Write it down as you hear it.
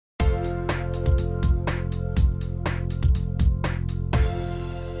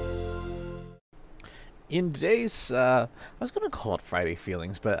In today's, I was going to call it Friday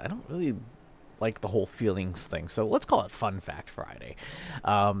Feelings, but I don't really like the whole feelings thing. So let's call it Fun Fact Friday.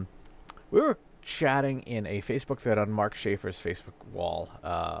 We were chatting in a Facebook thread on Mark Schaefer's Facebook wall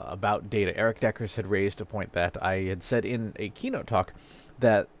about data. Eric Deckers had raised a point that I had said in a keynote talk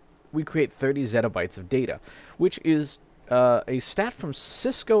that we create 30 zettabytes of data, which is a stat from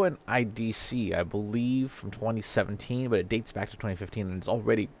Cisco and IDC, I believe, from 2017, but it dates back to 2015 and it's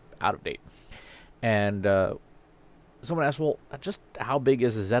already out of date. And someone asked, well, just how big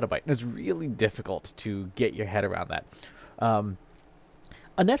is a zettabyte? And it's really difficult to get your head around that.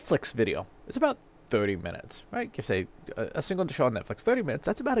 A Netflix video is about 30 minutes, right? You say a single show on Netflix, 30 minutes,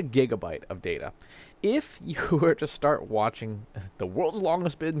 that's about a gigabyte of data. If you were to start watching the world's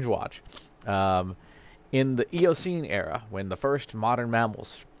longest binge watch in the Eocene era, when the first modern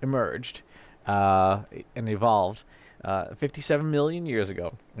mammals emerged and evolved 57 million years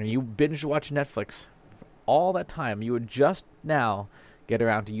ago, and you binge watch Netflix all that time, you would just now get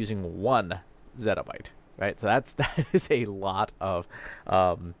around to using 1 zettabyte, right? So that is a lot of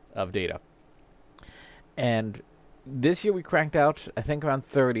data. And this year we cranked out, I think around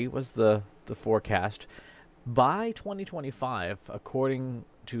 30 was the forecast. By 2025, according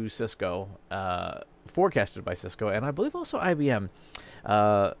to Cisco, forecasted by Cisco, and I believe also IBM,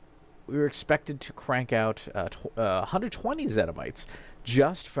 we were expected to crank out 120 zettabytes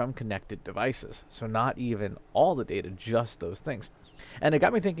just from connected devices. So not even all the data, just those things. And it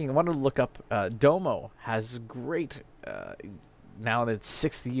got me thinking, I wanted to look up, Domo has a great, now in its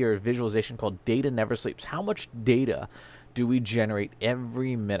 6th year, visualization called Data Never Sleeps. How much data do we generate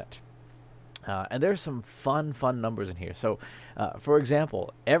every minute? And there's some fun numbers in here. So, for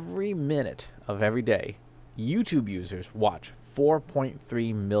example, every minute of every day, YouTube users watch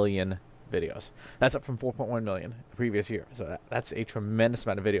 4.3 million videos. That's up from 4.1 million the previous year. So that's a tremendous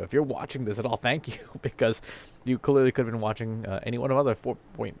amount of video. If you're watching this at all, thank you, because you clearly could have been watching any one of other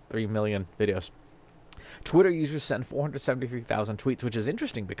 4.3 million videos. Twitter users sent 473,000 tweets, which is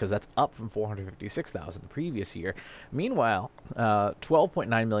interesting because that's up from 456,000 the previous year. Meanwhile,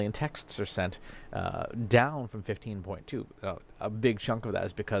 12.9 million texts are sent, down from 15.2. A big chunk of that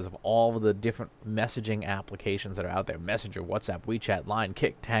is because of all of the different messaging applications that are out there. Messenger, WhatsApp, WeChat, Line,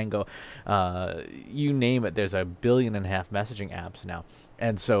 Kik, Tango, you name it. There's 1.5 billion messaging apps now.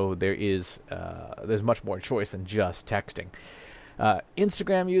 And so there's much more choice than just texting.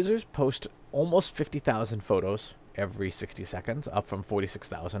 Instagram users post almost 50,000 photos every 60 seconds, up from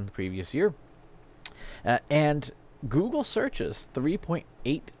 46,000 the previous year. And Google searches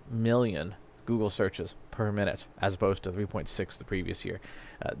 3.8 million Google searches per minute, as opposed to 3.6 the previous year.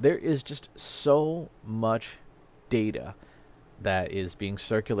 There is just so much data that is being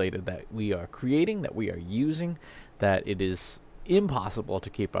circulated, that we are creating, that we are using, that it is impossible to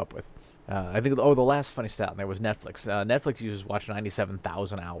keep up with. I think, the last funny stat there was Netflix. Netflix users watch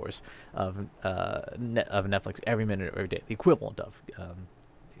 97,000 hours of Netflix every minute of every day, the equivalent of,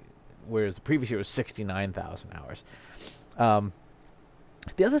 whereas the previous year was 69,000 hours.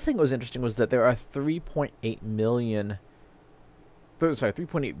 The other thing that was interesting was that there are 3.8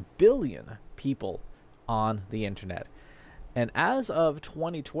 billion people on the internet. And as of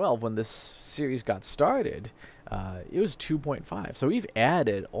 2012, when this series got started, it was 2.5. So we've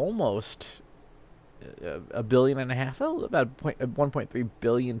added almost 1.5 billion, about 1.3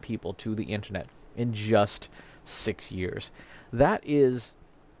 billion people to the internet in just 6 years. That is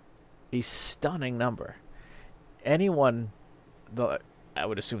a stunning number. Anyone, I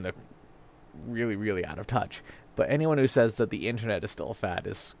would assume they're really, really out of touch, but anyone who says that the internet is still a fad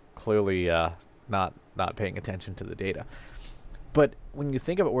is clearly not paying attention to the data. But when you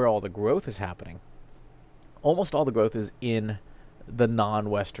think about where all the growth is happening, almost all the growth is in the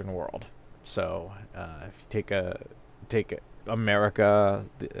non-Western world. So if you take America,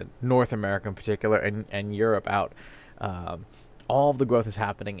 North America in particular, and Europe out, all of the growth is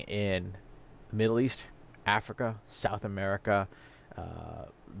happening in the Middle East, Africa, South America,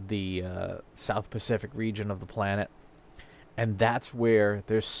 the South Pacific region of the planet. And that's where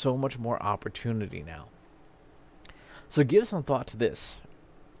there's so much more opportunity now. So give some thought to this.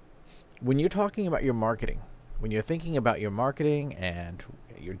 When you're talking about your marketing, when you're thinking about your marketing and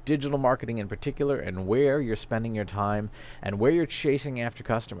your digital marketing in particular, and where you're spending your time and where you're chasing after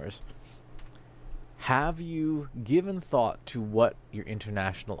customers, have you given thought to what your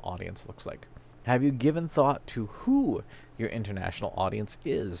international audience looks like? Have you given thought to who your international audience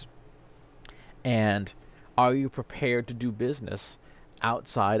is? And are you prepared to do business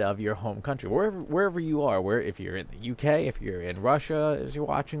outside of your home country, wherever you are, if you're in the UK, if you're in Russia as you're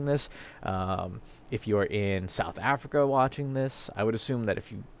watching this, if you're in South Africa watching this? I would assume that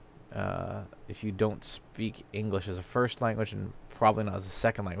if you if you don't speak English as a first language and probably not as a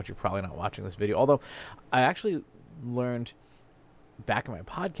second language, you're probably not watching this video. Although I actually learned back in my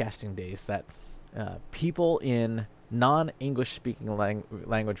podcasting days that people in non-English speaking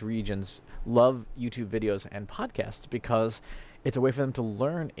language regions love YouTube videos and podcasts because it's a way for them to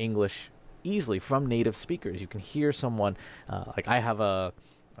learn English easily from native speakers. You can hear someone, like I have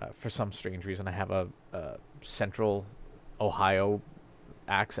for some strange reason, I have a central Ohio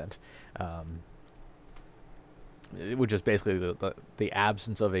accent, which is basically the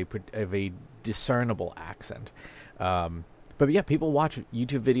absence of a discernible accent. But yeah, people watch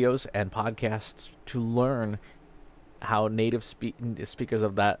YouTube videos and podcasts to learn how native speakers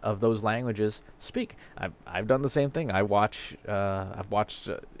of those languages speak. I've done the same thing. I've watched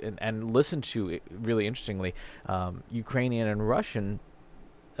and listened to, really interestingly, Ukrainian and Russian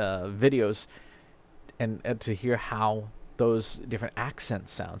videos, and to hear how those different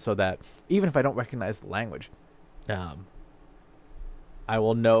accents sound, so that even if I don't recognize the language, I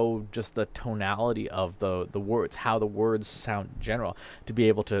will know just the tonality of the words, how the words sound in general, to be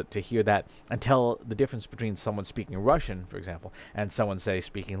able to hear that and tell the difference between someone speaking Russian, for example, and someone, say,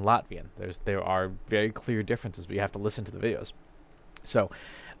 speaking Latvian. There are very clear differences, but you have to listen to the videos. So,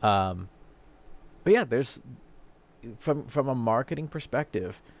 but yeah, there's from a marketing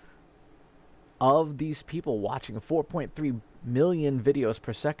perspective, of these people watching 4.3 million videos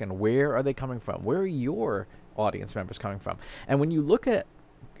per second, where are they coming from? Where are your audience members coming from? And when you look at it,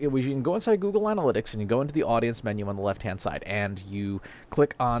 you can go inside Google Analytics and you go into the audience menu on the left-hand side and you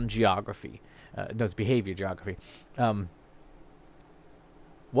click on geography. It's behavior geography.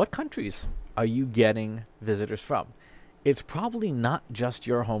 What countries are you getting visitors from? It's probably not just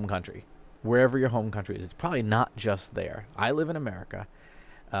your home country. Wherever your home country is, it's probably not just there. I live in America,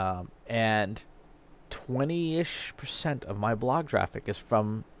 and 20-ish% of my blog traffic is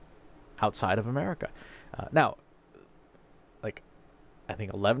from outside of America. Now, like, I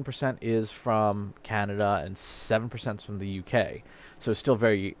think 11% is from Canada and 7% is from the UK. So still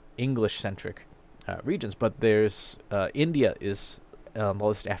very English-centric regions. But there's India is on the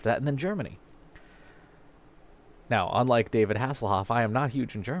list after that, and then Germany. Now, unlike David Hasselhoff, I am not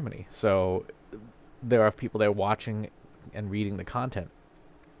huge in Germany. So there are people there watching and reading the content.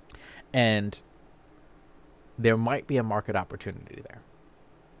 And there might be a market opportunity there.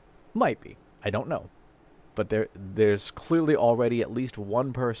 Might be. I don't know. But there's clearly already at least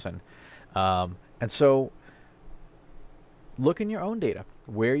one person. And so look in your own data.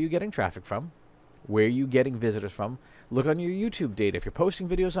 Where are you getting traffic from? Where are you getting visitors from? Look on your YouTube data. If you're posting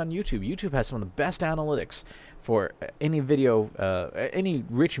videos on YouTube, YouTube has some of the best analytics for any video, any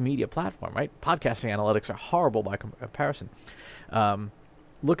rich media platform, right? Podcasting analytics are horrible by comparison.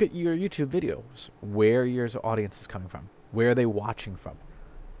 Look at your YouTube videos, where your audience is coming from. Where are they watching from?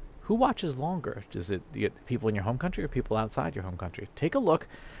 Who watches longer? Is it the people in your home country or people outside your home country? Take a look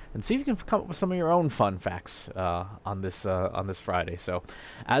and see if you can come up with some of your own fun facts on this Friday. So,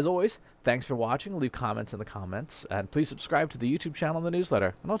 as always, thanks for watching. Leave comments in the comments, and please subscribe to the YouTube channel and the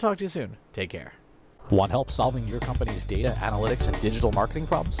newsletter. And I'll talk to you soon. Take care. Want help solving your company's data, analytics, and digital marketing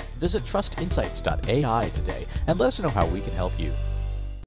problems? Visit trustinsights.ai today and let us know how we can help you.